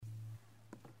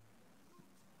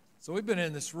So we've been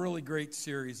in this really great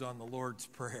series on the Lord's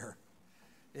Prayer,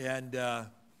 and I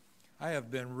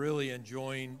have been really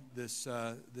enjoying this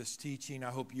teaching. I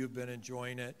hope you've been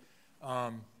enjoying it.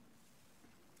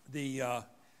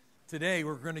 Today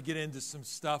we're going to get into some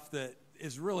stuff that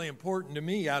is really important to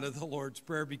me out of the Lord's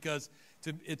Prayer because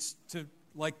it's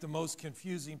like the most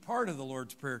confusing part of the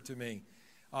Lord's Prayer to me.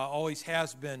 Always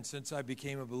has been since I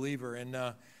became a believer,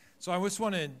 and so I just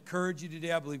want to encourage you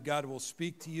today. I believe God will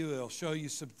speak to you. He'll show you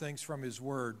some things from His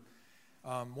Word.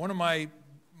 What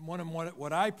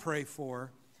I pray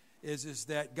for is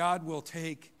that God will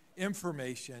take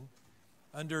information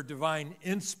under divine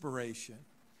inspiration,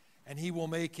 and He will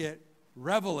make it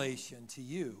revelation to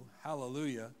you.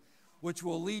 Hallelujah. Which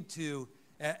will lead to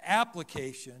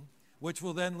application, which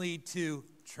will then lead to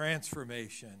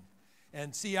transformation.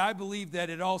 And see, I believe that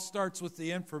it all starts with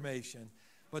the information.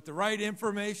 But the right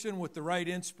information with the right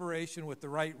inspiration, with the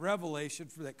right revelation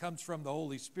that comes from the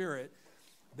Holy Spirit,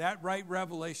 that right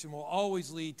revelation will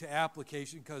always lead to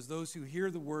application, because those who hear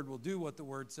the Word will do what the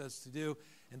Word says to do,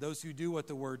 and those who do what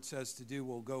the Word says to do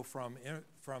will go from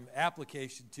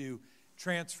application to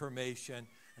transformation.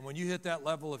 And when you hit that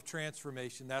level of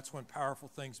transformation, that's when powerful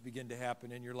things begin to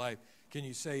happen in your life. Can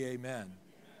you say amen? Amen.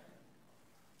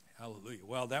 Hallelujah.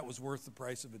 Well, that was worth the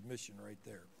price of admission right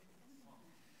there.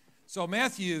 So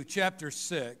Matthew chapter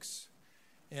 6,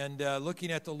 and looking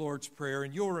at the Lord's Prayer,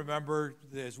 and you'll remember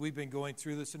as we've been going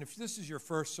through this, and if this is your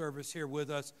first service here with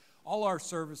us, all our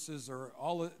services or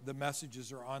all the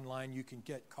messages are online. You can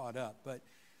get caught up. But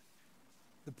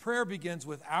the prayer begins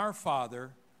with, Our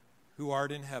Father, who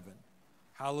art in heaven,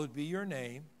 hallowed be your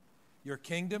name, your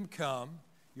kingdom come,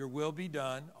 your will be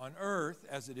done on earth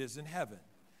as it is in heaven.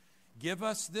 Give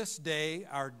us this day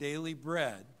our daily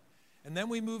bread. And then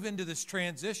we move into this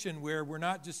transition where we're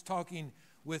not just talking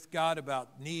with God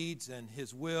about needs and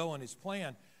His will and His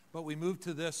plan, but we move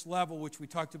to this level, which we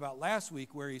talked about last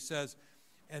week, where He says,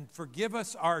 and forgive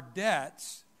us our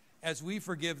debts as we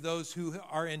forgive those who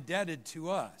are indebted to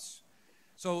us.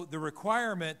 So the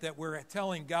requirement that we're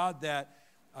telling God that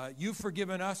you've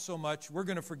forgiven us so much, we're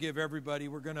going to forgive everybody.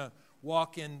 We're going to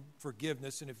walk in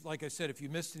forgiveness. And if, like I said, if you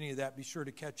missed any of that, be sure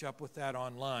to catch up with that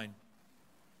online.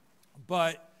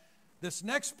 But this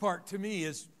next part to me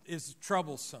is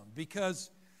troublesome, because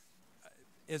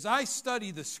as I study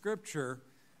the Scripture,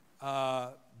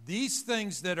 these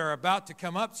things that are about to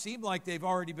come up seem like they've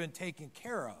already been taken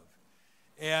care of.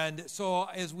 And so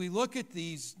as we look at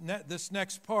this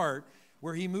next part,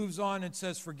 where he moves on and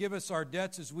says, forgive us our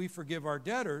debts as we forgive our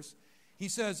debtors, he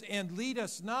says, and lead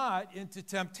us not into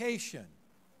temptation,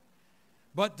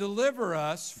 but deliver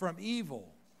us from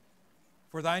evil.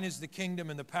 For thine is the kingdom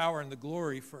and the power and the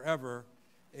glory forever.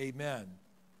 Amen.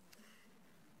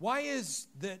 Why is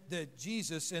that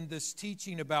Jesus in this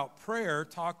teaching about prayer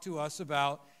talk to us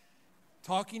about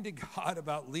talking to God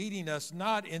about leading us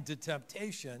not into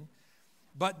temptation,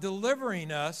 but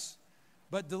delivering us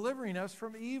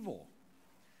from evil?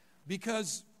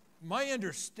 Because my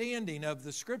understanding of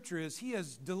the Scripture is He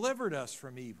has delivered us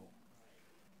from evil.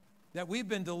 That we've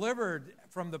been delivered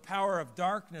from the power of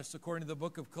darkness, according to the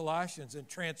book of Colossians, and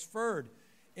transferred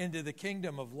into the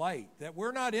kingdom of light. That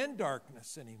we're not in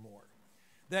darkness anymore.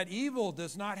 That evil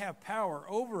does not have power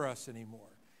over us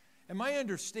anymore. And my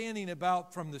understanding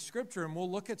from the Scripture, and we'll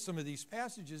look at some of these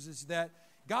passages, is that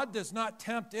God does not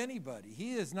tempt anybody.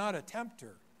 He is not a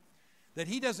tempter. That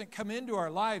He doesn't come into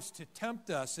our lives to tempt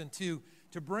us and to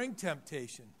bring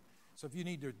temptation. So if you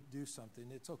need to do something,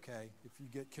 it's okay if you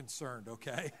get concerned,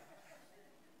 okay?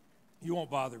 You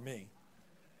won't bother me.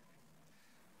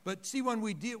 But see, when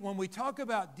we talk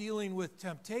about dealing with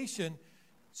temptation,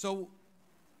 so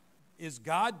is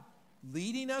God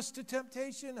leading us to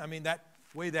temptation? I mean, that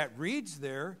way that reads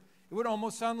there, it would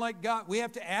almost sound like God. We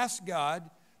have to ask God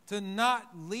to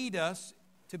not lead us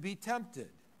to be tempted.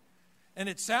 And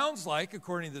it sounds like,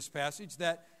 according to this passage,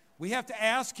 that we have to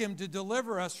ask Him to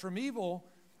deliver us from evil.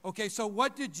 Okay, so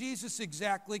what did Jesus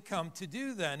exactly come to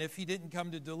do then, if He didn't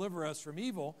come to deliver us from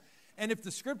evil? And if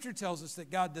the Scripture tells us that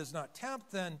God does not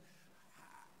tempt, then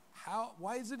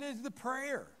why is it in the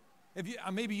prayer?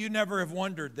 Maybe you never have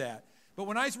wondered that. But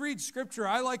when I read Scripture,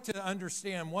 I like to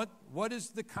understand what is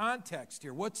the context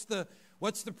here? What's the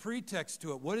pretext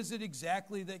to it? What is it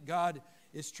exactly that God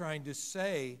is trying to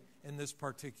say in this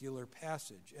particular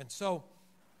passage? And so,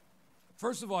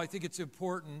 first of all, I think it's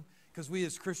important, because we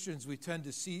as Christians, we tend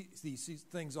to see these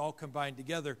things all combined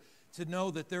together, to know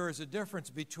that there is a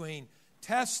difference between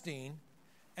testing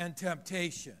and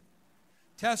temptation.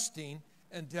 Testing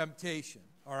and temptation,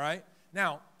 all right?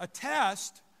 Now, a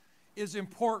test is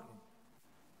important.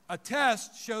 A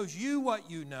test shows you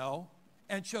what you know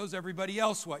and shows everybody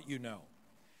else what you know.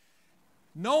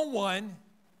 No one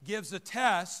gives a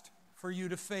test for you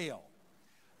to fail.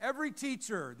 Every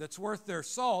teacher that's worth their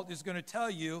salt is going to tell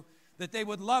you that they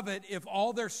would love it if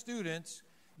all their students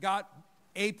got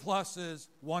A+,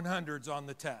 100s on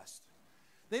the test.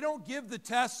 They don't give the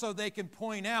test so they can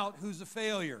point out who's a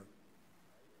failure.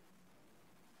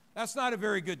 That's not a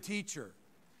very good teacher.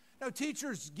 No,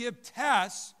 teachers give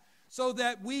tests so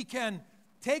that we can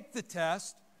take the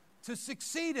test to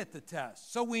succeed at the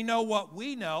test. So we know what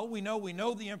we know. We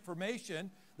know the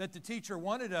information that the teacher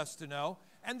wanted us to know,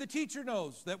 and the teacher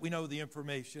knows that we know the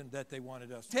information that they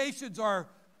wanted us to know. Temptations are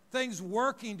things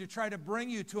working to try to bring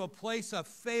you to a place of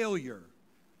failure.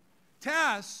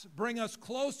 Tests bring us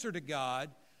closer to God.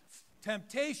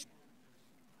 Temptation.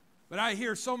 But I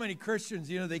hear so many Christians,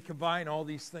 they combine all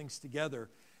these things together,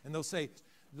 and they'll say,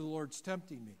 the Lord's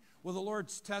tempting me. Well, the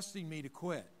Lord's testing me to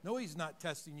quit. No, He's not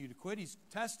testing you to quit. He's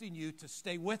testing you to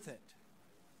stay with it.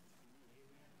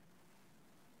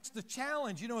 It's the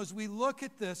challenge, as we look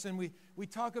at this and we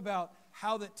talk about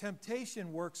how that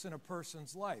temptation works in a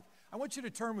person's life. I want you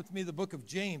to turn with me to the book of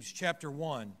James, chapter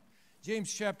 1.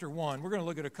 James, chapter 1. We're going to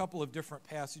look at a couple of different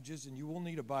passages, and you will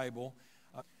need a Bible,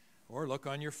 or look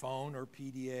on your phone, or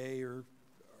PDA,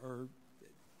 or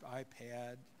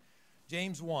iPad.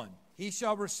 James 1. He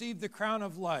shall receive the crown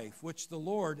of life, which the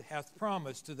Lord hath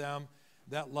promised to them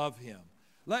that love Him.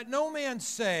 Let no man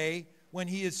say, when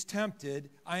he is tempted,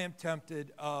 I am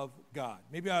tempted of God.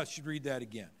 Maybe I should read that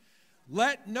again.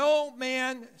 Let no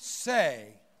man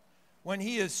say, when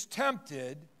he is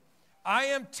tempted, I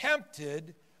am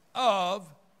tempted of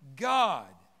God.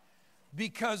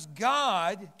 Because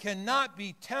God cannot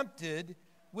be tempted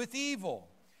with evil.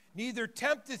 Neither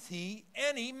tempteth He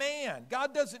any man.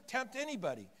 God doesn't tempt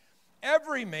anybody.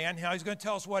 Every man, now He's going to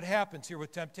tell us what happens here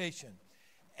with temptation.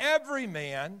 Every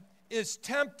man is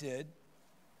tempted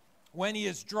when he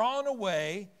is drawn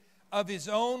away of his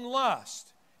own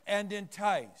lust and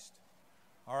enticed.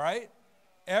 All right?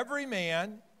 Every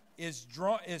man is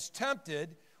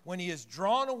tempted when he is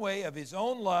drawn away of his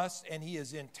own lust and he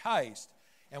is enticed.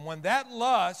 And when that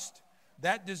lust,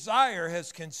 that desire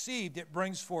has conceived, it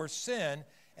brings forth sin.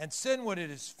 And sin, when it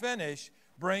is finished,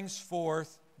 brings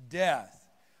forth death.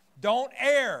 Don't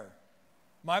err,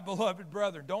 my beloved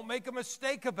brethren. Don't make a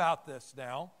mistake about this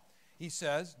now. He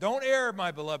says, don't err,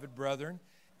 my beloved brethren.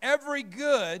 Every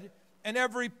good and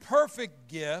every perfect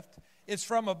gift is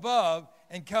from above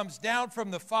and comes down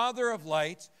from the Father of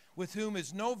lights, with whom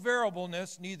is no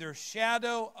variableness, neither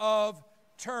shadow of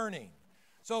turning.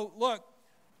 So look,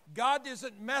 God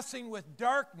isn't messing with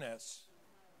darkness.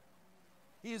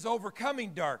 He is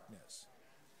overcoming darkness.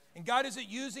 And God isn't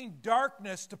using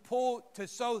darkness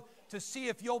to see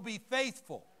if you'll be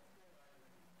faithful.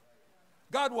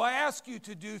 God will ask you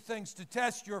to do things to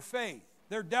test your faith.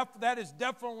 That is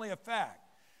definitely a fact.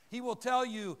 He will tell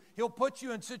you, He'll put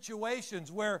you in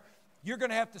situations where you're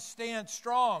going to have to stand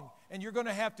strong and you're going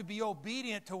to have to be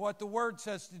obedient to what the Word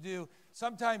says to do,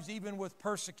 sometimes even with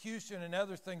persecution and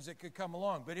other things that could come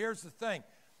along. But here's the thing.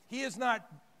 He is not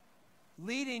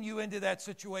leading you into that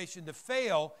situation to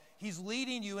fail. He's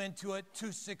leading you into it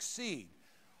to succeed.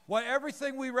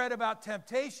 Everything we read about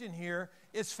temptation here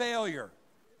is failure.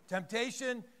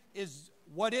 Temptation is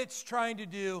what it's trying to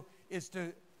do is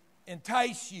to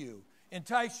entice you,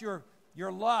 entice your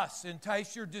lusts,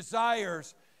 entice your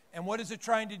desires. And what is it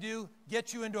trying to do?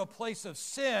 Get you into a place of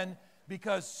sin,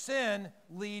 because sin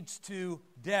leads to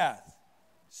death,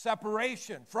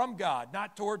 separation from God,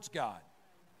 not towards God.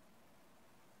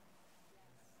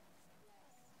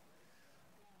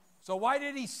 So why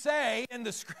did He say in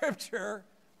the Scripture,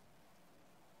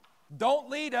 don't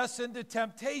lead us into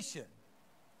temptation,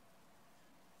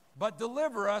 but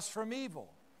deliver us from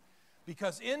evil?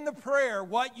 Because in the prayer,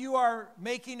 what you are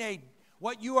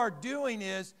doing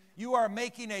is you are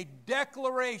making a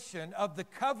declaration of the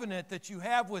covenant that you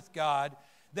have with God,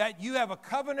 that you have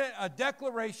a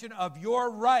declaration of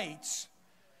your rights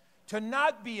to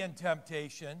not be in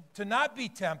temptation, to not be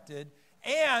tempted,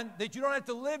 and that you don't have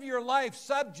to live your life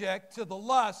subject to the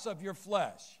lusts of your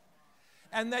flesh.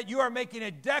 And that you are making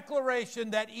a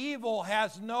declaration that evil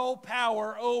has no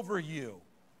power over you.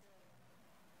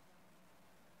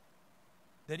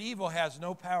 That evil has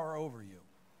no power over you.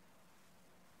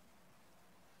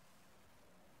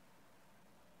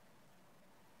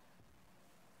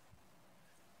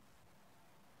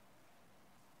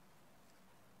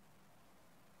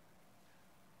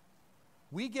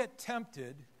 We get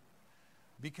tempted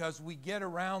because we get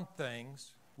around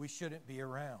things we shouldn't be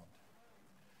around.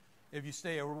 If you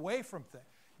stay away from things.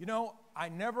 I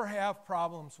never have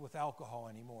problems with alcohol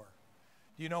anymore.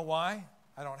 Do you know why?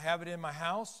 I don't have it in my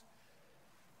house.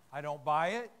 I don't buy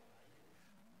it.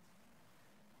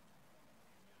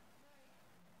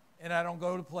 And I don't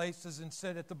go to places and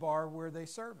sit at the bar where they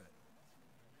serve it.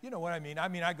 You know what I mean? I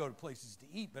mean, I go to places to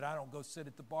eat, but I don't go sit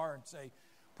at the bar and say,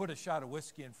 put a shot of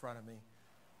whiskey in front of me.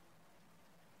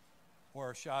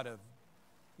 Or a shot of,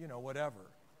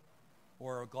 whatever.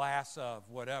 Or a glass of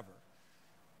whatever.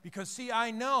 Because, see,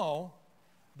 I know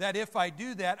that if I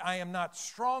do that, I am not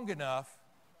strong enough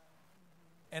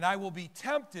and I will be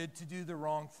tempted to do the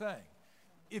wrong thing.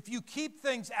 If you keep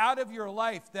things out of your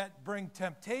life that bring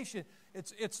temptation,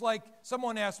 it's like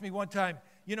someone asked me one time,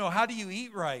 how do you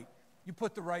eat right? You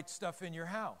put the right stuff in your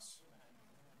house.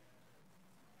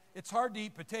 It's hard to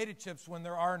eat potato chips when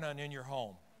there are none in your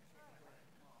home.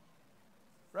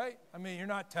 Right? I mean, you're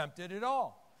not tempted at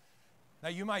all. Now,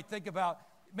 you might think about,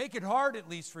 make it hard at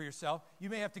least for yourself. You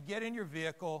may have to get in your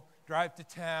vehicle, drive to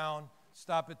town,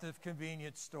 stop at the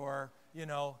convenience store,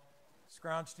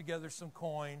 scrounge together some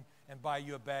coin and buy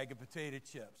you a bag of potato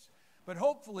chips. But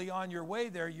hopefully on your way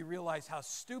there, you realize how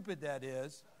stupid that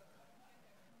is.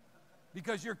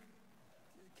 Because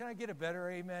can I get a better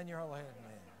amen? You're all like,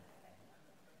 man.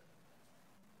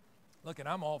 Look, and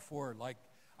I'm all for it. Like,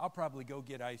 I'll probably go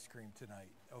get ice cream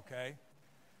tonight, okay?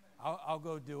 I'll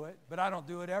go do it, but I don't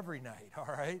do it every night, all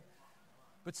right?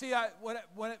 But see,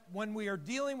 when we are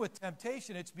dealing with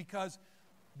temptation, it's because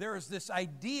there is this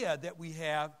idea that we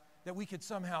have that we could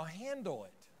somehow handle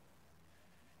it.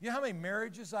 You know how many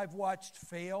marriages I've watched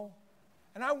fail?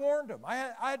 And I warned them. I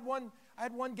had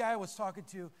one guy I was talking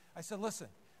to. I said, listen,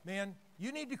 man,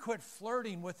 you need to quit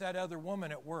flirting with that other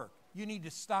woman at work. You need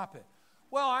to stop it.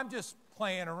 Well, I'm just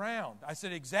playing around. I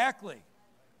said, exactly.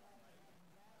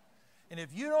 And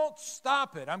if you don't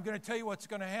stop it, I'm going to tell you what's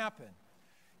going to happen.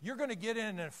 You're going to get in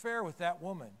an affair with that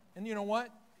woman. And you know what?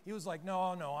 He was like, no,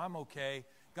 I'm okay.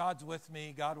 God's with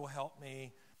me. God will help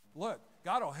me. Look,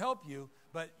 God will help you,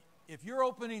 but if you're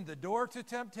opening the door to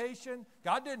temptation,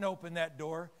 God didn't open that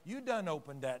door. You done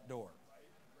opened that door.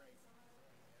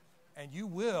 And you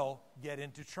will get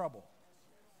into trouble.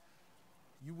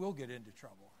 You will get into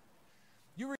trouble.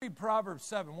 You read Proverbs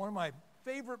 7, one of my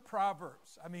favorite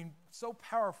proverbs. I mean, so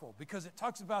powerful because it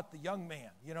talks about the young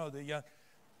man.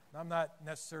 I'm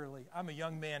a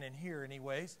young man in here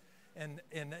anyways, and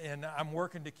I'm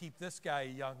working to keep this guy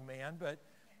a young man, but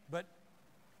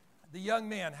the young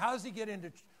man, how does he get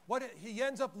into he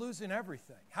ends up losing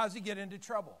everything. How does he get into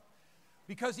trouble?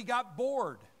 Because he got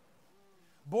bored.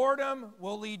 Boredom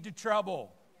will lead to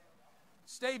trouble.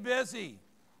 Stay busy.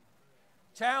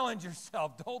 Challenge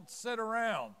yourself. Don't sit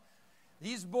around.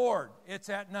 He's bored. It's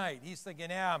at night. He's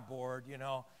thinking, I'm bored, You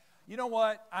know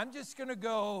what? I'm just going to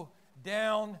go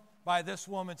down by this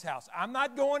woman's house. I'm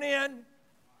not going in.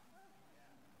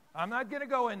 I'm not going to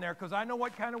go in there because I know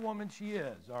what kind of woman she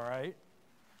is, all right?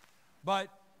 But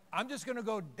I'm just going to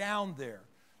go down there.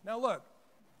 Now, look,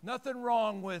 nothing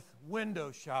wrong with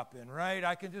window shopping, right?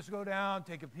 I can just go down,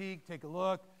 take a peek, take a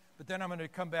look, but then I'm going to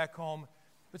come back home.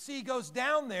 But see, he goes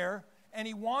down there, and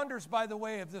he wanders by the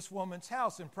way of this woman's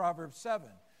house in Proverbs 7.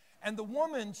 And the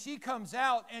woman, she comes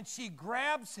out, and she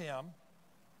grabs him,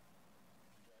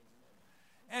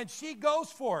 and she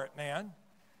goes for it, man.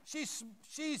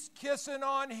 She's kissing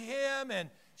on him, and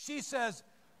she says,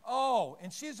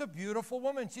 and she's a beautiful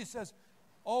woman. She says,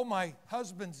 my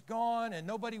husband's gone, and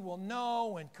nobody will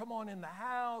know, and come on in the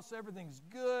house. Everything's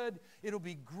good. It'll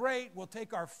be great. We'll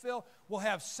take our fill. We'll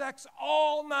have sex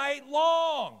all night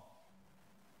long.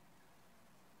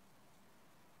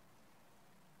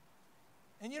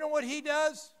 And you know what he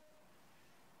does?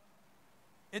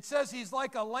 It says he's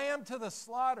like a lamb to the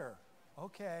slaughter.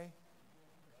 Okay.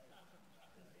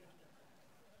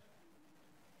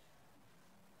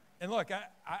 And look,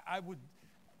 I would,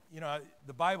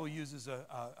 the Bible uses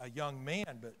a young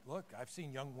man, but look, I've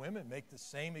seen young women make the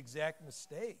same exact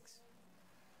mistakes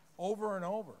over and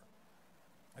over.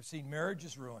 I've seen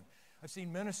marriages ruined. I've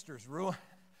seen ministers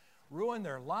ruin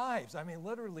their lives. I mean,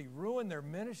 literally ruin their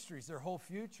ministries, their whole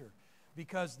future,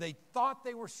 because they thought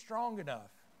they were strong enough.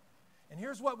 And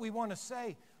here's what we want to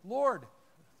say. Lord,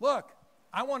 look,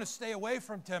 I want to stay away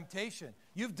from temptation.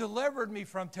 You've delivered me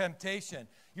from temptation.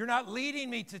 You're not leading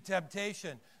me to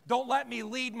temptation. Don't let me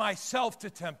lead myself to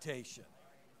temptation.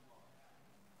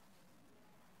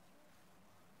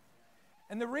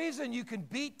 And the reason you can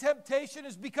beat temptation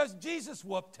is because Jesus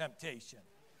whooped temptation.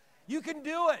 You can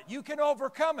do it. You can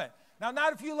overcome it. Now,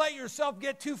 not if you let yourself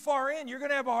get too far in. You're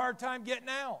going to have a hard time getting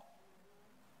out.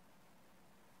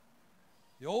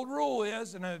 The old rule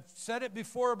is, and I've said it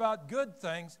before about good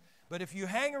things, but if you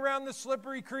hang around the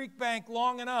Slippery Creek bank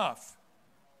long enough,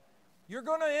 you're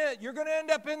going to end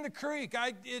up in the creek.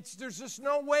 There's just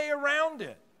no way around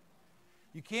it.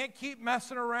 You can't keep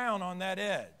messing around on that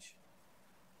edge.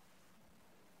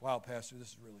 Wow, Pastor, this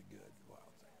is really good. Wow,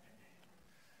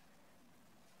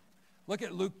 Look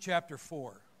at Luke chapter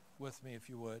 4 with me, if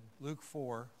you would. Luke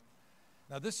 4.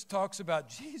 Now, this talks about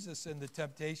Jesus and the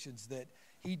temptations that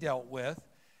he dealt with.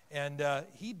 And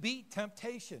he beat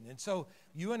temptation. And so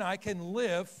you and I can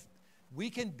we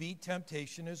can beat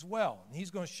temptation as well. And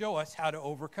he's going to show us how to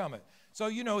overcome it. So,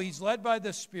 he's led by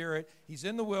the Spirit. He's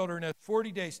in the wilderness,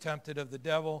 40 days tempted of the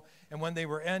devil. And when they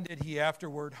were ended, he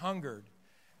afterward hungered.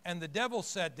 And the devil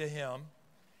said to him,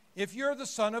 "If you're the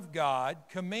Son of God,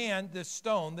 command this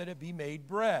stone that it be made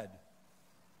bread."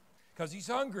 Because he's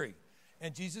hungry.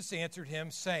 And Jesus answered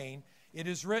him, saying, "It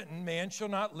is written, man shall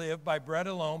not live by bread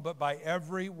alone, but by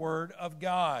every word of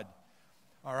God."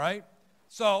 All right?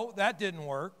 So that didn't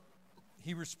work.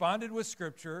 He responded with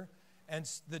Scripture, and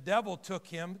the devil took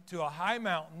him to a high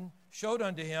mountain, showed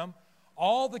unto him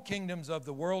all the kingdoms of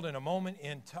the world in a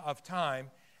moment of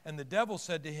time. And the devil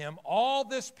said to him, "All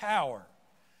this power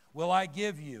will I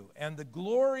give you, and the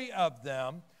glory of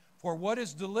them, for what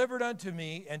is delivered unto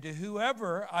me, and to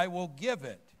whoever I will give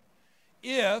it.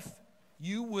 If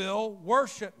you will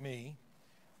worship me,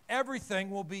 everything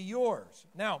will be yours."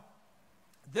 Now,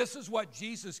 this is what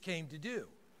Jesus came to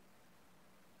do.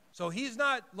 So he's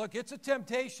not, look, it's a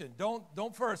temptation.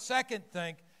 Don't for a second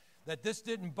think that this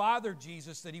didn't bother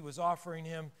Jesus, that he was offering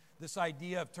him this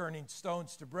idea of turning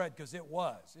stones to bread, because it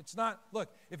was. It's not,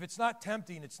 look, if it's not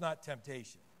tempting, it's not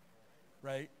temptation,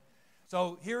 right?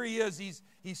 So here he is,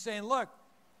 he's saying, look,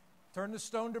 turn the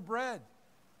stone to bread.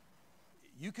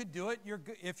 You could do it.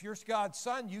 If you're God's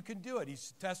son, you can do it.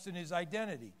 He's testing his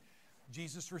identity.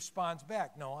 Jesus responds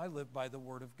back, "No, I live by the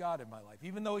word of God in my life."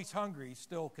 Even though he's hungry, he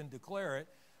still can declare it,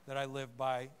 that I live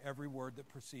by every word that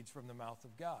proceeds from the mouth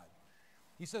of God.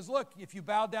 He says, look, if you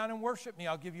bow down and worship me,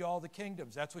 I'll give you all the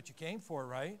kingdoms. That's what you came for,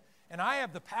 right? And I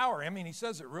have the power. I mean, he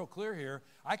says it real clear here.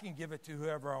 I can give it to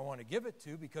whoever I want to give it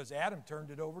to, because Adam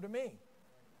turned it over to me.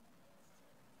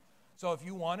 So if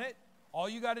you want it, all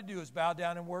you got to do is bow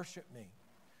down and worship me.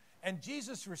 And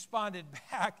Jesus responded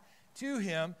back to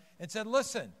him and said,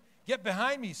 "Listen, get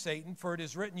behind me, Satan, for it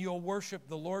is written, you'll worship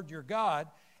the Lord your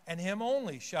God, and him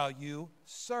only shall you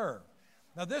serve."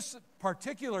 Now, this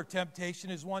particular temptation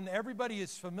is one that everybody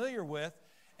is familiar with,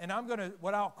 and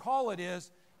what I'll call it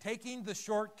is taking the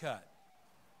shortcut.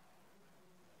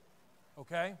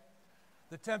 Okay?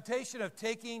 The temptation of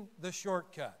taking the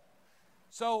shortcut.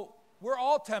 So, we're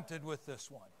all tempted with this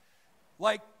one.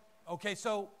 Like, okay,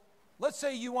 so let's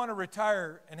say you want to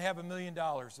retire and have $1 million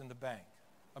in the bank,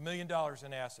 $1 million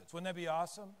in assets. Wouldn't that be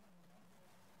awesome?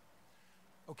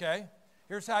 Okay,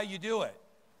 here's how you do it.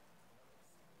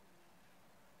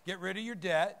 Get rid of your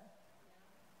debt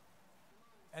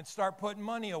and start putting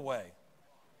money away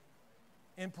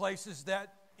in places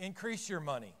that increase your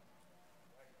money.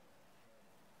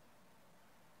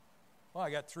 Well, I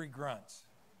got 3 grunts.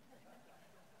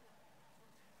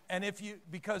 And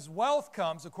because wealth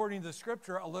comes, according to the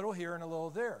Scripture, a little here and a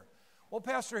little there. Well,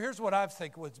 Pastor, here's what I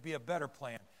think would be a better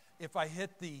plan. If I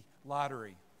hit the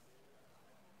lottery.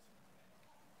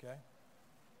 Okay?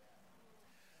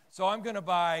 So I'm going to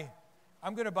buy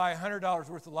 $100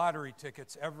 worth of lottery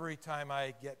tickets every time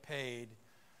I get paid.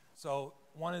 So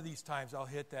one of these times I'll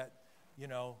hit that,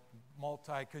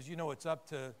 because it's up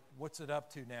to, what's it up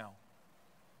to now?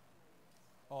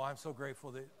 Oh, I'm so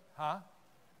grateful that,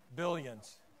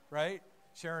 billions. Right?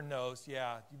 Sharon knows.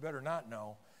 Yeah, you better not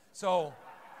know. So,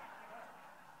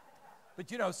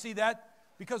 but see that,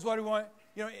 because what do we want?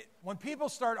 When people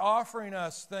start offering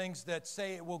us things that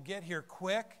say it will get here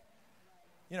quick,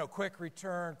 quick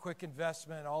return, quick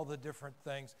investment, all the different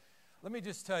things. Let me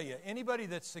just tell you, anybody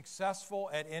that's successful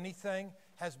at anything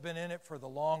has been in it for the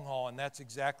long haul, and that's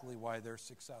exactly why they're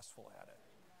successful at it.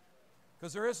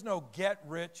 Because there is no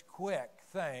get-rich-quick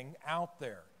thing out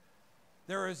there.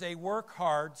 There is a work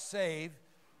hard, save,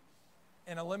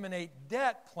 and eliminate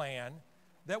debt plan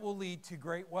that will lead to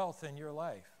great wealth in your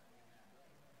life.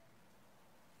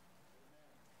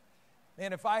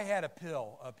 Man, if I had a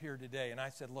pill up here today and I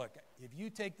said, look, if you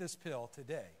take this pill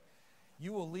today,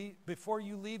 you will before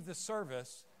you leave the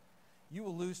service, you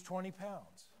will lose 20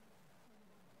 pounds.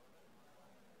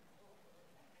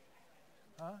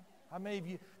 Huh? How many of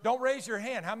you, don't raise your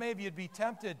hand, how many of you would be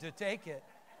tempted to take it?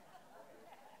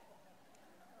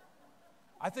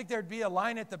 I think there'd be a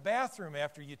line at the bathroom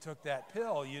after you took that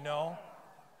pill,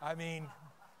 I mean,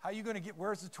 how are you going to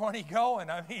where's the 20 going?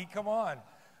 I mean, come on.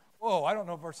 Whoa, I don't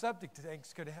know if our septic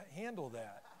tanks could handle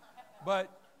that. But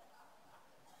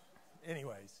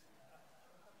anyways.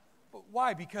 But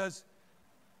why? Because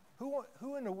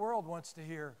who in the world wants to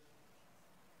hear,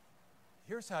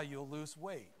 here's how you'll lose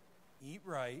weight. Eat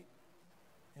right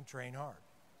and train hard.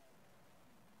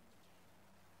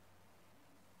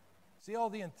 See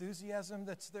all the enthusiasm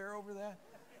that's there over that?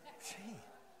 Gee,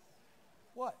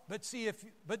 what? But see,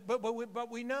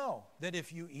 but we know that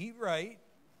if you eat right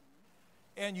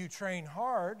and you train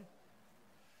hard,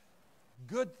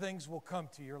 good things will come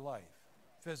to your life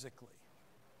physically.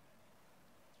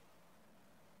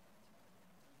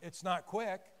 It's not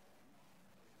quick.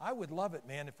 I would love it,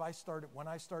 man, when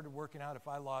I started working out, if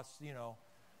I lost,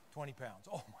 20 pounds.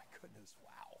 Oh my goodness,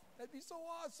 wow. That'd be so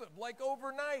awesome. Like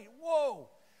overnight. Whoa.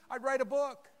 I'd write a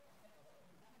book.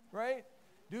 Right?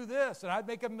 Do this, and I'd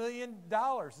make $1 million,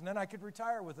 and then I could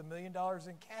retire with $1 million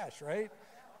in cash, right?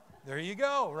 There you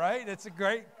go, right? It's a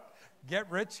great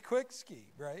get-rich-quick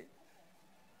scheme, right?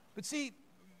 But see,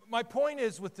 my point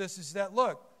is with this is that,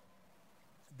 look,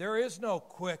 there is no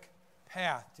quick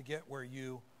path to get where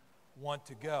you want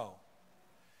to go.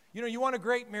 You want a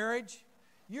great marriage?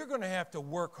 You're going to have to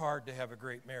work hard to have a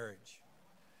great marriage.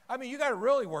 I mean, you got to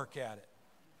really work at it.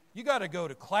 You got to go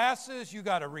to classes, you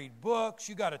got to read books,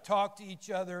 you got to talk to each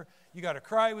other, you got to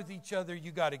cry with each other,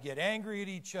 you got to get angry at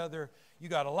each other, you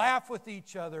got to laugh with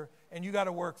each other, and you got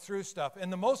to work through stuff. And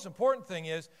the most important thing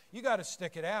is you got to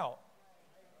stick it out.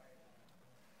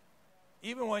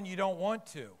 Even when you don't want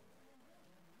to.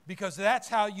 Because that's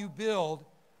how you build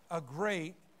a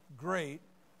great, great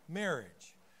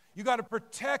marriage. You got to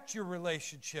protect your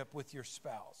relationship with your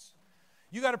spouse.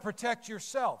 You got to protect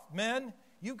yourself. Men,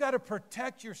 you've got to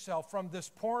protect yourself from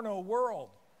this porno world.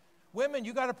 Women,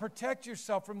 you got to protect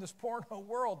yourself from this porno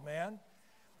world, man.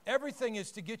 Everything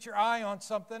is to get your eye on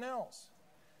something else.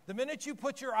 The minute you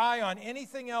put your eye on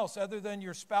anything else other than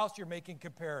your spouse, you're making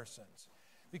comparisons.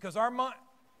 Because our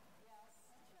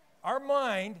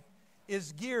mind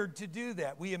is geared to do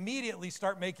that. We immediately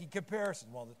start making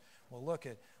comparisons. Well, look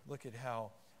at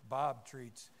how Bob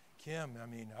treats Kim. I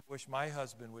mean, I wish my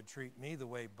husband would treat me the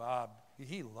way Bob,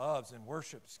 he loves and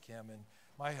worships Kim. And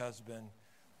my husband,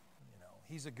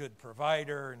 he's a good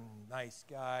provider and nice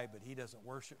guy, but he doesn't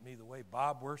worship me the way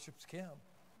Bob worships Kim.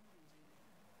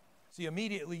 See,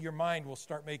 immediately your mind will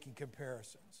start making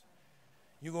comparisons.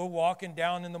 You go walking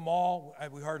down in the mall.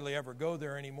 We hardly ever go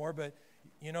there anymore, but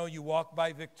you walk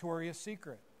by Victoria's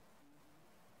Secret.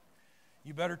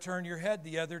 You better turn your head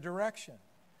the other direction.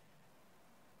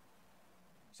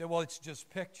 You say, well, it's just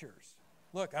pictures.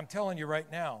 Look, I'm telling you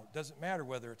right now, it doesn't matter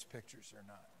whether it's pictures or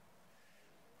not.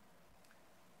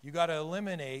 You got to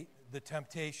eliminate the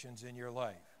temptations in your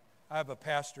life. I have a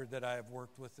pastor that I have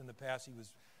worked with in the past. He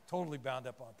was totally bound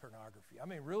up on pornography. I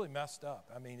mean, really messed up.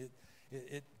 I mean,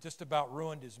 it just about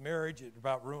ruined his marriage.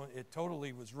 It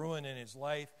totally was ruining his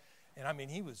life. And I mean,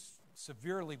 he was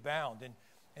severely bound.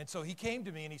 And so he came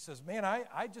to me and he says, man, I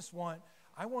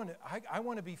want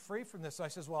to be free from this. I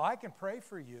says, well, I can pray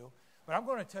for you, but I'm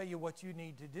going to tell you what you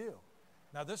need to do.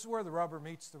 Now, this is where the rubber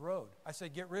meets the road. I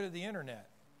said, get rid of the internet.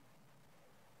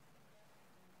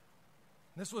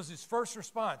 And this was his first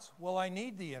response. Well, I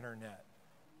need the internet.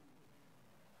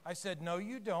 I said, no,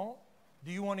 you don't.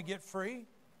 Do you want to get free?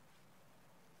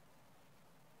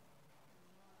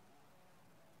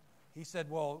 He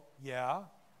said, well, yeah.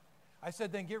 I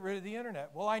said, then get rid of the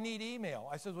internet. Well, I need email.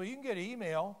 I said, well, you can get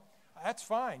email. That's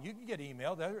fine. You can get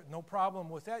email. There's no problem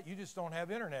with that. You just don't have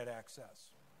internet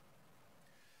access.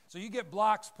 So you get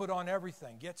blocks put on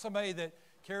everything. Get somebody that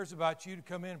cares about you to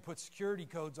come in and put security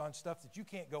codes on stuff that you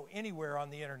can't go anywhere on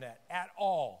the internet at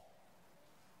all.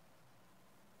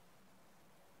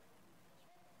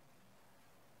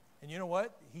 And you know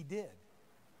what? He did.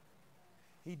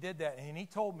 He did that, and he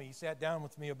told me, he sat down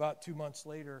with me about 2 months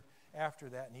later after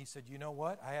that, and he said, you know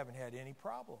what? I haven't had any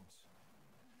problems.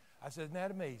 I said, isn't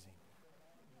that amazing?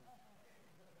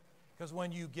 Because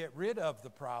when you get rid of the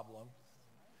problem,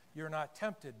 you're not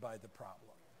tempted by the problem.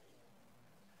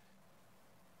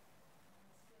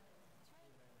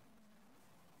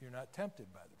 You're not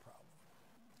tempted by the problem.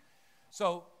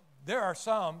 So there are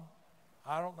some,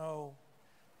 I don't know,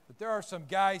 but there are some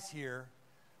guys here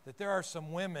that there are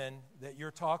some women that you're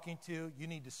talking to, you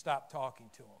need to stop talking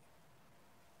to them.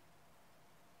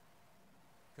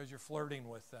 Because you're flirting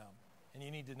with them. And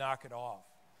you need to knock it off.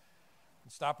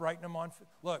 And stop writing them on.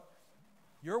 Look,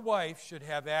 your wife should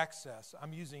have access.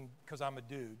 I'm using, because I'm a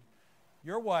dude.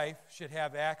 Your wife should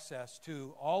have access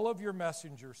to all of your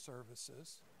messenger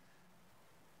services.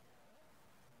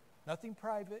 Nothing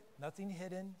private, nothing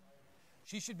hidden.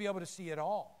 She should be able to see it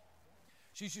all.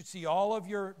 She should see all of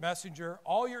your messenger,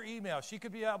 all your emails. She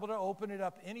could be able to open it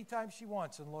up anytime she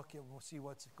wants and look and we'll see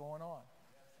what's going on.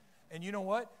 And you know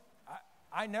what?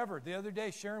 The other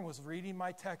day, Sharon was reading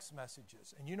my text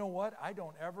messages. And you know what? I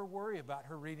don't ever worry about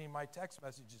her reading my text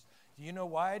messages. Do you know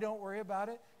why I don't worry about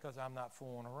it? Because I'm not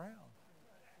fooling around.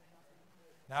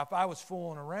 Now, if I was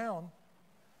fooling around,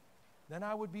 then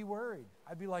I would be worried.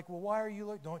 I'd be like, well, why are you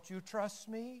looking? Don't you trust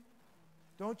me?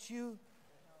 Don't you?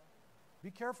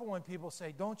 Be careful when people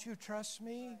say, don't you trust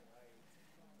me?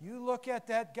 You look at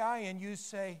that guy and you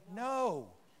say, no,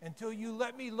 until you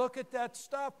let me look at that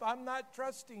stuff, I'm not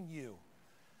trusting you.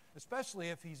 Especially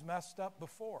if he's messed up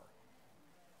before.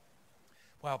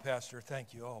 Wow, Pastor,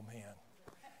 thank you. Oh, man.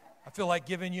 I feel like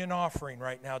giving you an offering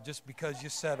right now just because you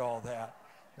said all that.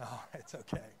 No, it's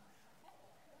okay.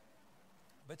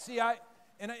 But see,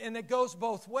 and it goes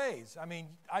both ways. I mean,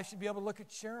 I should be able to look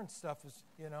at Sharon's stuff as,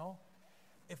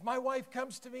 If my wife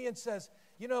comes to me and says,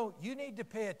 you need to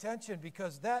pay attention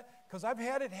because I've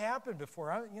had it happen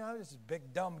before. I'm this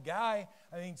big dumb guy.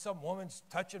 I mean, some woman's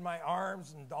touching my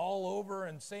arms and all over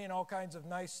and saying all kinds of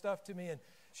nice stuff to me, and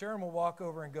Sharon will walk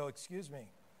over and go, excuse me.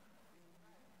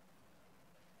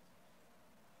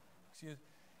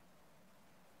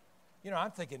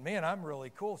 I'm thinking, man, I'm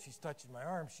really cool. She's touching my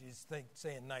arm. She's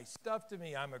saying nice stuff to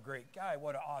me. I'm a great guy.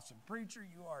 What an awesome preacher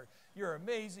you are. You're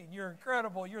amazing. You're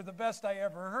incredible. You're the best I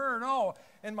ever heard. Oh,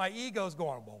 and my ego's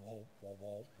going, whoa, whoa, whoa,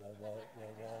 whoa, whoa, whoa, whoa,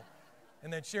 whoa.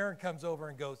 And then Sharon comes over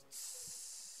and goes,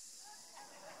 tss.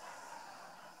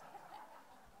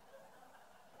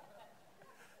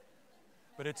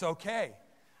 But it's okay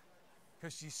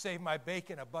because she saved my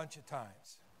bacon a bunch of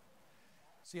times.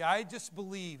 See, I just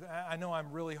believe, I know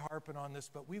I'm really harping on this,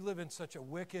 but we live in such a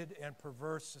wicked and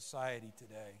perverse society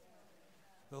today.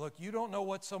 But look, you don't know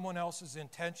what someone else's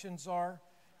intentions are.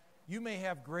 You may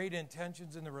have great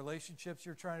intentions in the relationships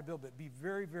you're trying to build, but be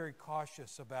very, very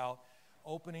cautious about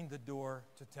opening the door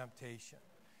to temptation.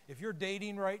 If you're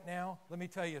dating right now, let me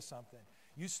tell you something.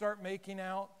 You start making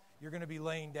out, you're going to be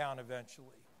laying down eventually.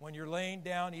 When you're laying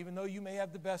down, even though you may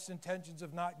have the best intentions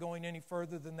of not going any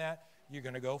further than that, you're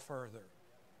going to go further.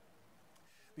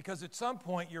 Because at some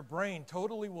point, your brain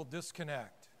totally will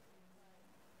disconnect.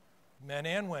 Men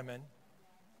and women.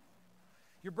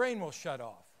 Your brain will shut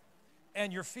off.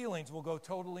 And your feelings will go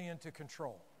totally into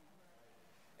control.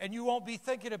 And you won't be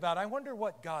thinking about, I wonder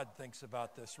what God thinks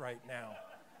about this right now.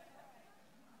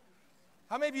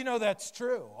 How many of you know that's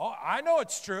true? Oh, I know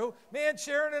it's true. Man,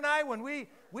 Sharon and I, when we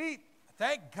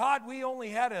thank God we only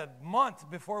had a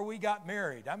month before we got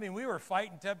married. I mean, we were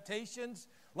fighting temptations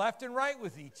left and right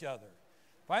with each other.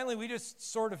 Finally, we just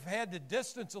sort of had to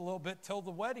distance a little bit till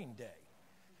the wedding day.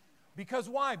 Because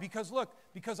why?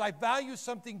 Because I value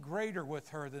something greater with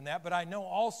her than that, but I know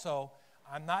also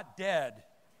I'm not dead.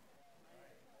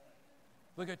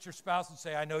 Look at your spouse and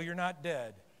say, I know you're not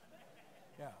dead.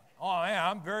 Yeah. Oh, yeah,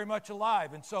 I'm very much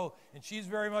alive. And she's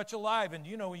very much alive. And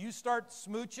when you start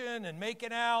smooching and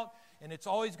making out, and it's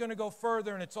always going to go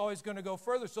further, and it's always going to go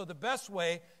further. So the best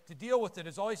way to deal with it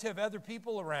is always have other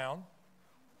people around.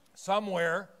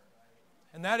 Somewhere,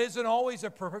 and that doesn't always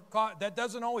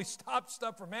stop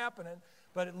stuff from happening,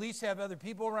 but at least have other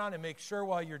people around and make sure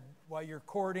while you're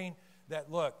courting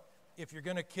that, look, if you're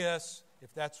going to kiss,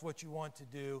 if that's what you want to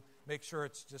do, make sure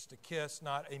it's just a kiss,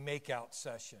 not a make-out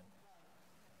session.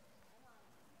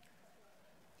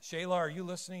 Shayla, are you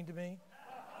listening to me?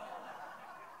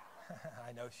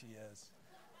 I know she is.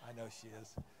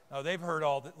 No, they've heard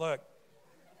all that. Look,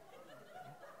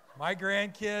 my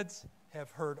grandkids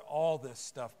have heard all this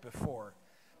stuff before.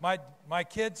 My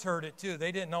kids heard it too.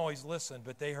 They didn't always listen,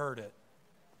 but they heard it.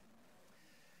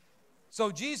 So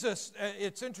Jesus,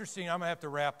 it's interesting. I'm going to have to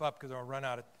wrap up because I'm going to run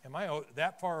out of... Am I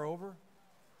that far over?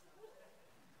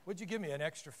 Would you give me an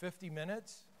extra 50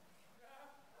 minutes?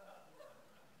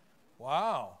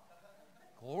 Wow.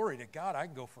 Glory to God. I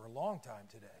can go for a long time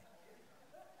today.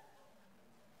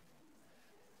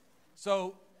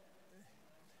 So...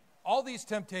 all these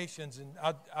temptations, and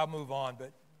I'll move on,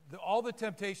 but all the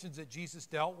temptations that Jesus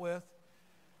dealt with,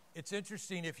 it's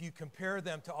interesting if you compare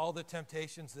them to all the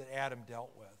temptations that Adam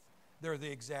dealt with. They're the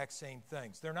exact same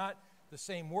things. They're not the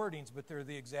same wordings, but they're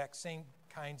the exact same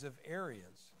kinds of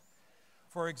areas.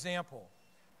 For example,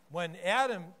 when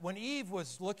Eve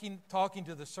was talking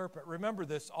to the serpent, remember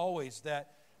this always,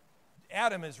 that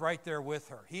Adam is right there with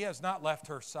her. He has not left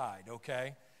her side,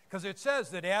 okay? Because it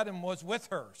says that Adam was with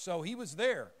her, so he was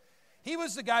there. He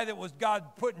was the guy that was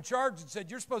God put in charge and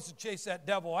said, you're supposed to chase that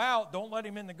devil out. Don't let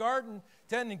him in the garden.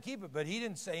 Tend and keep it. But he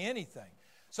didn't say anything.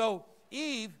 So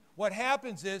Eve, what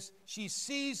happens is she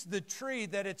sees the tree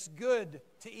that it's good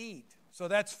to eat. So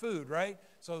that's food, right?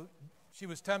 So she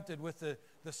was tempted with the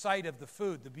sight of the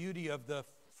food, the beauty of the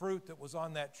fruit that was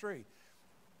on that tree.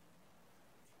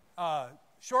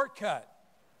 Shortcut.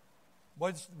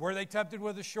 Were they tempted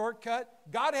with a shortcut?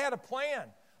 God had a plan.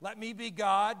 Let me be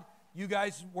God. You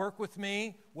guys work with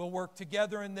me. We'll work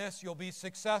together in this. You'll be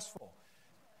successful.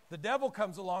 The devil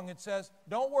comes along and says,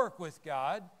 don't work with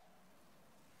God.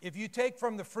 If you take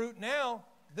from the fruit now,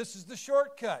 this is the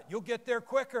shortcut. You'll get there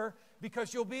quicker.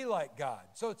 because you'll be like God.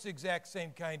 So it's the exact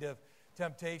same kind of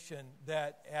temptation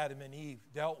that Adam and Eve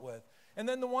dealt with. And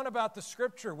then the one about the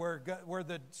scripture where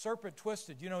the serpent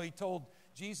twisted. You know, he told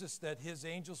Jesus that his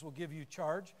angels will give you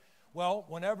charge. Well,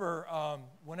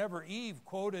 whenever Eve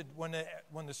quoted, when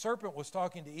the serpent was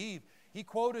talking to Eve, he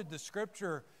quoted the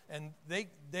scripture, and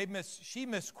she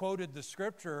misquoted the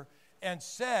scripture and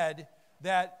said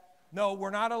that, no,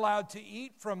 we're not allowed to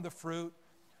eat from the fruit,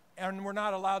 and we're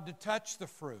not allowed to touch the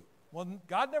fruit. Well,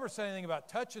 God never said anything about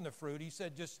touching the fruit. He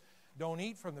said just don't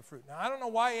eat from the fruit. Now, I don't know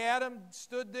why Adam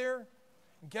stood there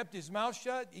and kept his mouth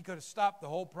shut. He could have stopped the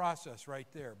whole process right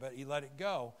there, but he let it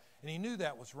go, and he knew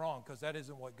that was wrong because that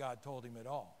isn't what God told him at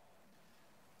all.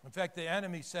 In fact, the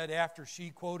enemy said after she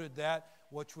quoted that,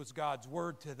 which was God's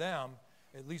word to them,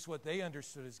 at least what they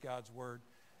understood as God's word,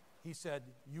 he said,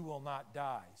 you will not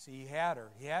die. See, he had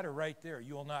her right there.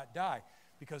 You will not die.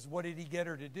 Because what did he get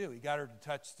her to do? He got her to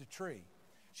touch the tree.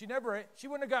 She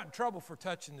wouldn't have gotten in trouble for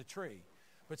touching the tree.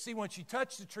 But see, when she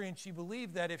touched the tree and she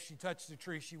believed that if she touched the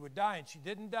tree she would die, and she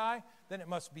didn't die, then it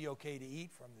must be okay to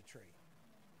eat from the tree.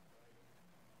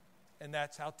 And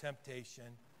that's how temptation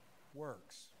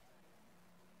works.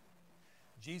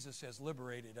 Jesus has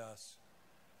liberated us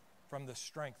from the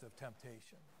strength of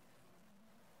temptation.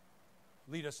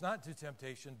 Lead us not to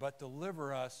temptation, but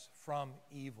deliver us from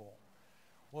evil.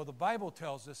 Well, the Bible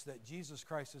tells us that Jesus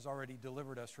Christ has already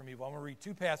delivered us from evil. I'm going to read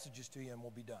two passages to you and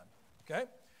we'll be done. Okay?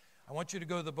 I want you to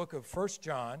go to the book of 1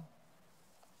 John.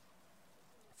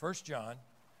 1 John.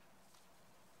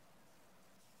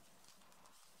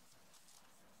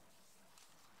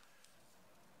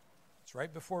 It's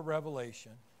right before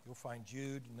Revelation. You'll find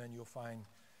Jude, and then you'll find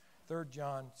 3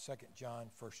 John, 2 John,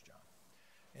 1 John.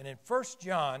 And in 1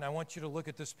 John, I want you to look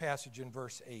at this passage in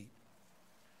verse 8.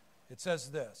 It says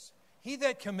this, he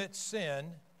that commits sin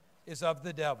is of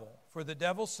the devil, for the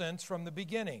devil sins from the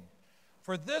beginning.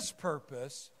 For this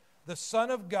purpose, the Son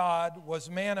of God was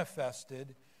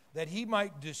manifested, that he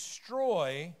might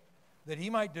destroy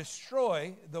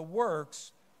the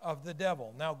works of the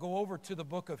devil. Now go over to the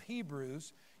book of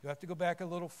Hebrews. You have to go back a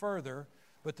little further,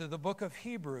 but to the book of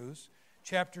Hebrews,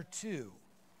 chapter 2,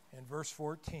 and verse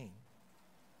 14.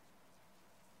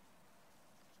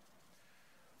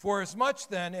 For as much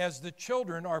then as the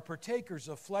children are partakers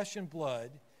of flesh and blood,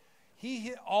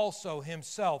 he also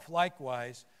himself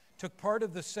likewise took part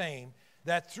of the same,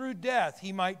 that through death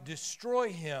he might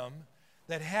destroy him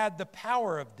that had the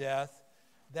power of death,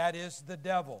 that is the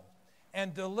devil,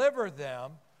 and deliver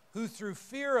them who through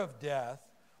fear of death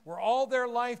were all their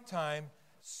lifetime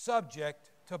subject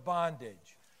to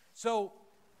bondage. So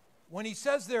when he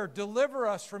says there, deliver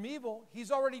us from evil,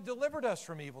 he's already delivered us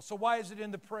from evil. So why is it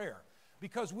in the prayer?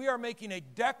 Because we are making a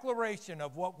declaration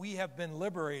of what we have been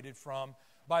liberated from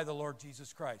by the Lord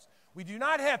Jesus Christ. We do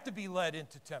not have to be led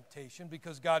into temptation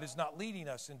because God is not leading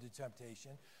us into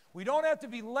temptation. We don't have to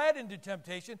be led into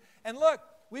temptation. And look,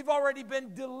 we've already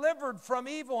been delivered from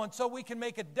evil, and so we can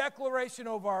make a declaration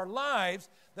over our lives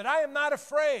that I am not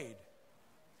afraid.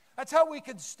 That's how we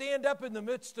can stand up in the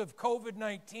midst of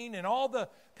COVID-19 and all the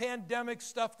pandemic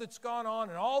stuff that's gone on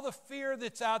and all the fear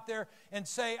that's out there and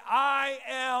say, I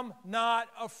am not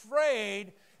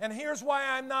afraid. And here's why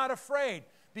I'm not afraid.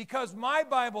 Because my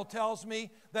Bible tells me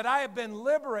that I have been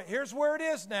liberated. Here's where it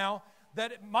is now.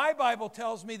 That my Bible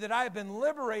tells me that I have been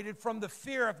liberated from the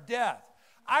fear of death.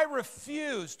 I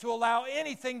refuse to allow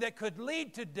anything that could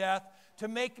lead to death to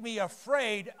make me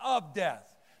afraid of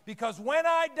death. Because when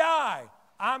I die,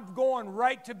 I'm going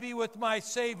right to be with my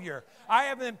Savior.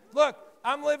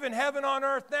 I'm living heaven on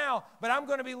earth now, but I'm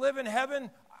going to be living heaven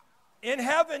in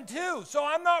heaven too. So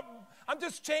I'm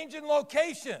just changing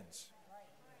locations.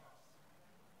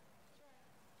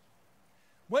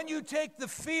 When you take the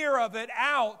fear of it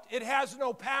out, it has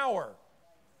no power.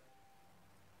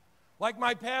 Like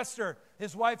my pastor,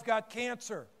 his wife got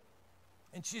cancer,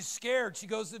 and she's scared. She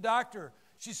goes to the doctor.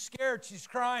 She's scared. She's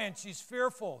crying. She's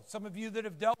fearful. Some of you that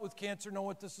have dealt with cancer know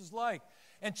what this is like.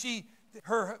 And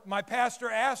my pastor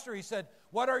asked her, he said,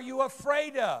 what are you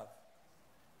afraid of?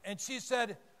 And she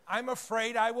said, I'm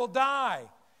afraid I will die.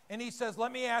 And he says,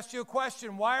 let me ask you a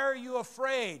question. Why are you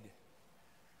afraid?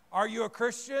 Are you a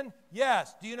Christian?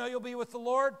 Yes. Do you know you'll be with the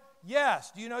Lord?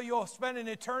 Yes. Do you know you'll spend an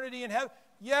eternity in heaven?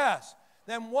 Yes.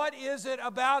 Then what is it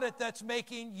about it that's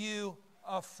making you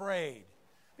afraid?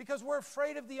 Because we're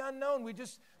afraid of the unknown.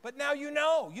 But now you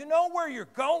know where you're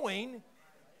going,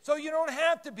 so you don't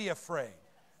have to be afraid.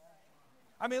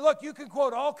 I mean, look, you can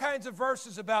quote all kinds of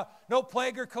verses about no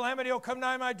plague or calamity will come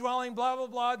nigh my dwelling, blah, blah,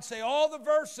 blah, and say all the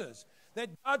verses that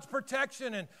God's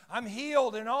protection and I'm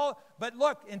healed and all. But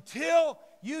look, until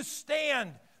you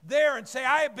stand there and say,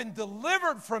 I have been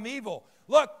delivered from evil.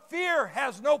 Look, fear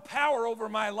has no power over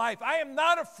my life. I am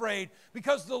not afraid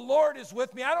because the Lord is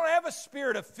with me. I don't have a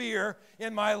spirit of fear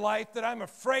in my life that I'm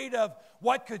afraid of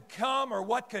what could come or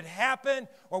what could happen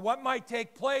or what might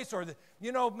take place. Or,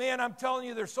 man, I'm telling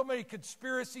you, there's so many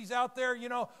conspiracies out there.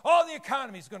 The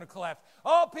economy is going to collapse.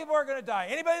 All people are going to die.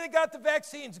 Anybody that got the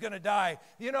vaccine is going to die,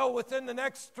 within the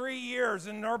next 3 years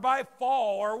or by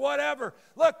fall or whatever.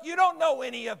 Look, you don't know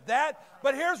any of that.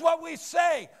 But here's what we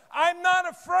say. I'm not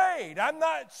afraid.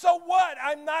 So what?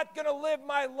 I'm not going to live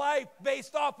my life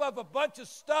based off of a bunch of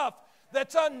stuff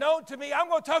that's unknown to me. I'm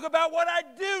going to talk about what I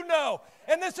do know.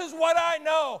 And this is what I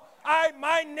know.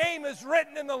 My name is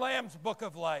written in the Lamb's Book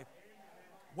of Life.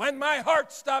 When my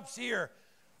heart stops here,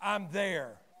 I'm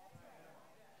there.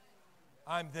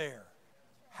 I'm there.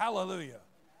 Hallelujah.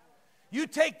 You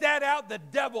take that out, the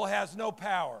devil has no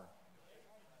power.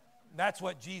 That's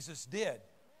what Jesus did.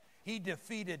 He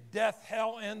defeated death,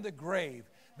 hell, and the grave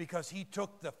because he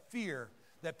took the fear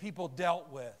that people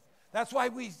dealt with. That's why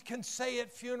we can say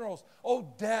at funerals, oh,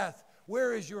 death,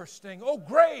 where is your sting? Oh,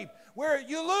 grave, where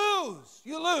you lose.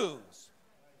 You lose.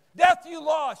 Death, you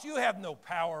lost. You have no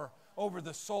power over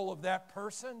the soul of that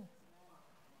person.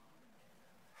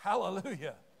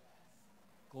 Hallelujah.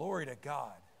 Glory to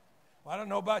God. Well, I don't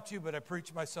know about you, but I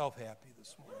preach myself happy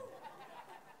this morning.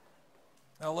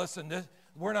 Now listen,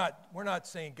 we're not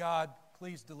saying, God,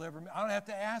 please deliver me. I don't have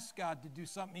to ask God to do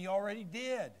something he already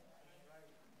did.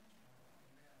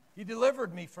 He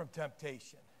delivered me from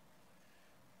temptation.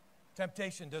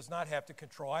 Temptation does not have to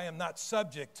control. I am not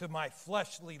subject to my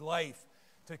fleshly life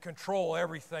to control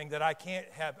everything that I can't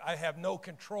have. I have no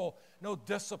control, no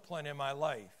discipline in my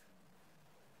life.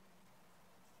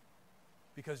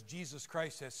 Because Jesus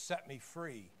Christ has set me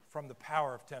free from the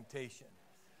power of temptation.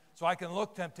 So I can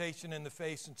look temptation in the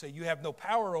face and say, you have no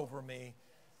power over me.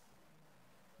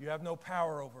 You have no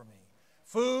power over me.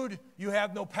 Food, you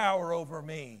have no power over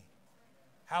me.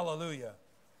 Hallelujah.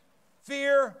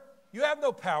 Fear, you have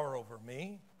no power over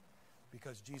me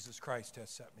because Jesus Christ has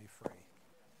set me free.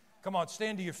 Come on,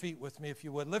 stand to your feet with me if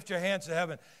you would. Lift your hands to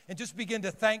heaven and just begin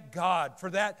to thank God for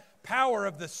that power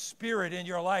of the Spirit in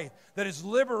your life that has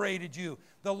liberated you.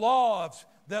 The law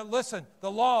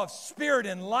of spirit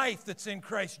and life that's in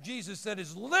Christ Jesus that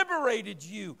has liberated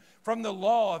you from the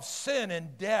law of sin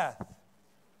and death.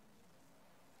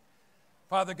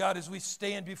 Father God, as we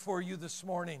stand before you this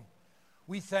morning,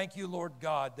 we thank you, Lord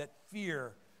God, that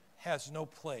fear has no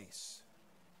place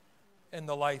in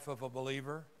the life of a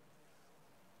believer.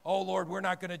 Oh, Lord, we're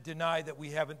not going to deny that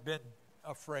we haven't been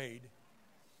afraid.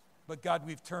 But God,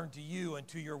 we've turned to you and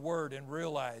to your word and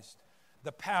realized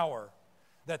the power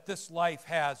that this life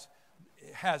has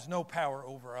no power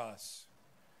over us.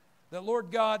 That, Lord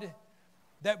God,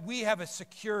 that we have a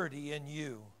security in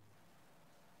you,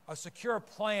 a secure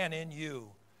plan in you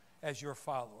as your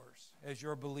followers, as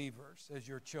your believers, as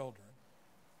your children.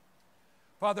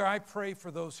 Father, I pray for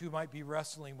those who might be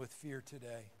wrestling with fear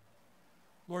today.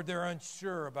 Lord, they're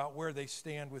unsure about where they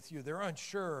stand with you. They're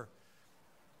unsure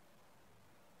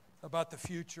about the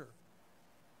future.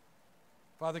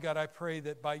 Father God, I pray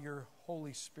that by your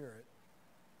Holy Spirit,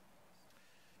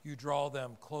 you draw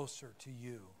them closer to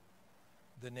you,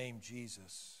 the name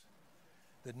Jesus,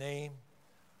 the name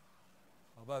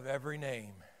above every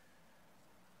name,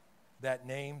 that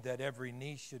name that every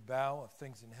knee should bow of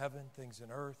things in heaven, things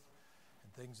in earth,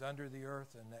 and things under the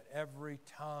earth, and that every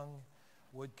tongue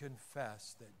would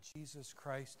confess that Jesus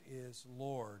Christ is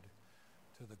Lord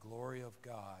to the glory of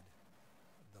God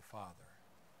the Father.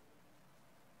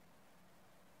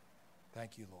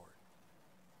 Thank you, Lord.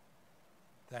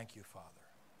 Thank you, Father.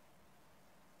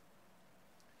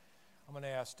 I'm going to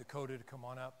ask Dakota to come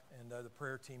on up and the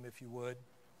prayer team, if you would.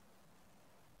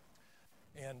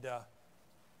 And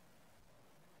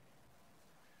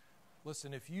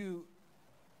listen, if you...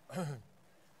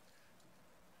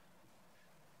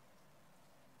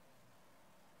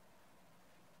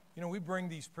 we bring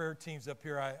these prayer teams up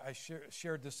here. I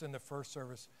shared this in the first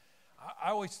service. I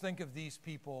always think of these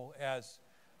people as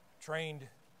trained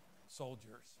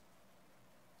soldiers.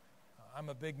 I'm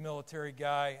a big military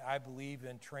guy. I believe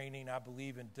in training. I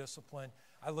believe in discipline.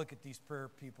 I look at these prayer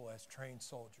people as trained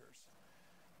soldiers.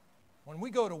 When we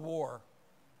go to war,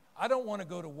 I don't want to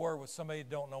go to war with somebody that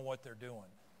don't know what they're doing.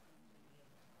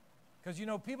 Because,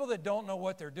 people that don't know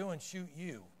what they're doing shoot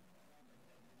you.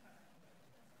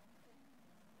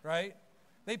 Right?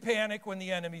 They panic when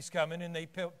the enemy's coming and they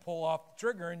pull off the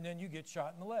trigger and then you get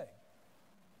shot in the leg.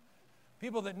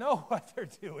 People that know what they're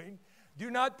doing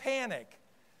do not panic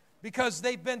because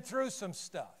they've been through some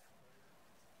stuff.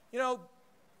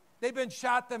 They've been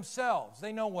shot themselves.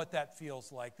 They know what that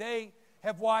feels like. They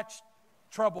have watched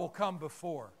trouble come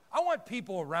before. I want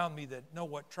people around me that know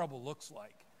what trouble looks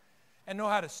like and know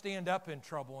how to stand up in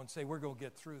trouble and say, we're going to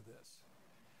get through this.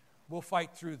 We'll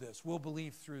fight through this. We'll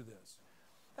believe through this.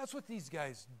 That's what these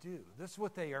guys do. This is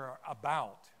what they are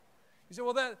about. You say,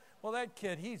 well, that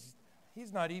kid, he's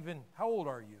not even, how old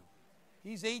are you?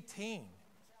 He's 18.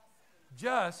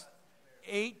 Just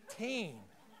 18.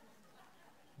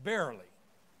 Barely.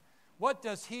 What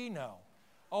does he know?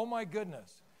 Oh, my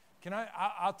goodness.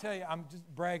 I'll tell you, I'm just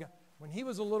bragging. When he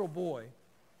was a little boy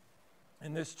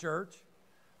in this church,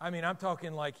 I'm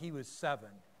talking like he was 7.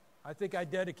 I think I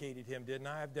dedicated him, didn't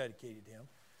I? I've dedicated him.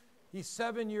 He's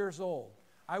 7 years old.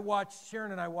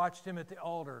 Sharon and I watched him at the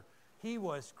altar. He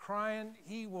was crying.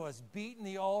 He was beating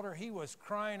the altar. He was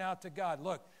crying out to God.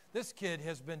 Look, this kid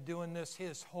has been doing this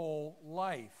his whole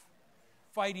life,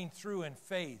 fighting through in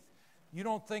faith. You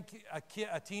don't think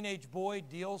a teenage boy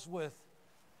deals with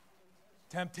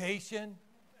temptation,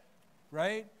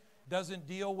 right? Doesn't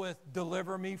deal with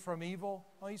deliver me from evil?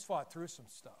 Well, he's fought through some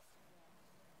stuff.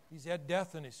 He's had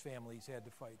death in his family he's had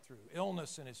to fight through.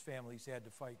 Illness in his family he's had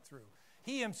to fight through.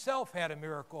 He himself had a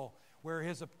miracle where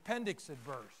his appendix had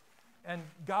burst. And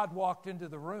God walked into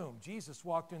the room. Jesus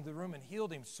walked into the room and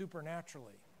healed him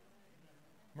supernaturally,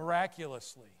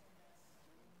 miraculously.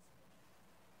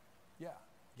 Yeah,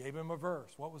 gave him a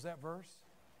verse. What was that verse?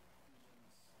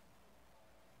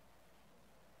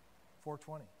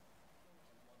 420.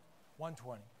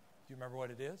 120. Do you remember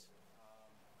what it is?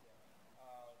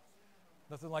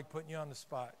 Nothing like putting you on the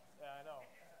spot. Yeah, I know.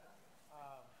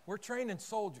 We're training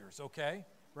soldiers, okay?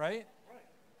 Right?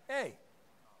 Hey.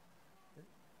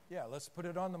 Yeah, let's put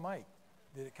it on the mic.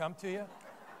 Did it come to you?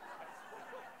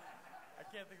 I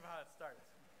can't think of how it starts.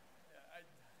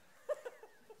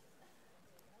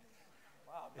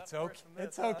 Wow, it's okay.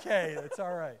 It's okay. It's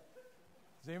all right.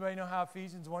 Does anybody know how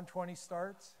Ephesians 1:20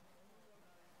 starts?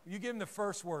 You give him the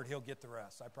first word, he'll get the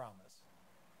rest, I promise.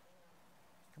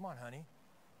 Come on, honey.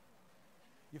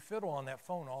 You fiddle on that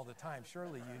phone all the time.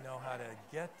 Surely you know how to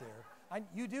get there.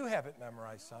 You do have it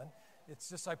memorized, son. It's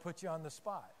just I put you on the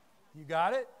spot. You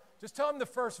got it? Just tell him the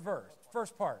first verse,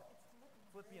 first part.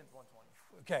 Philippians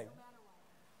 1:20. Okay.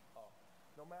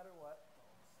 No matter what.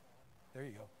 There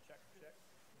you go. Check.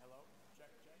 Hello. Check.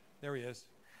 There he is.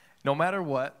 No matter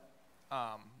what,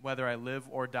 whether I live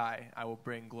or die, I will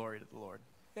bring glory to the Lord.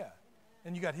 Yeah.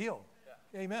 And you got healed.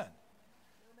 Yeah. Amen.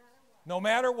 No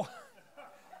matter what.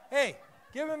 Hey,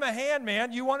 give him a hand,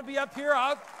 man. You want to be up here?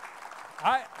 I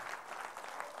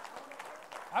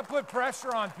put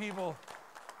pressure on people.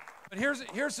 But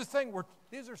here's the thing.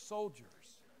 These are soldiers.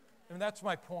 And that's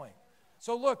my point.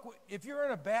 So look, if you're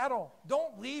in a battle,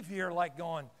 don't leave here like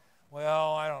going,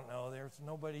 well, I don't know. There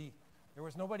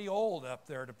was nobody old up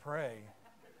there to pray.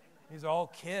 These are all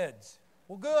kids.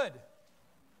 Well, good.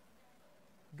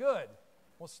 Good.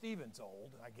 Well, Stephen's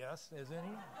old, I guess, isn't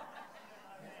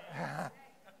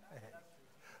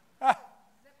he?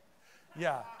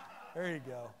 Yeah, there you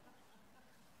go.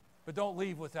 But don't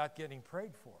leave without getting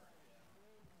prayed for.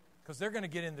 Because they're going to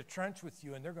get in the trench with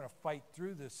you and they're going to fight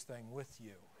through this thing with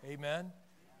you. Amen?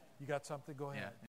 You got something? Go ahead. Yeah.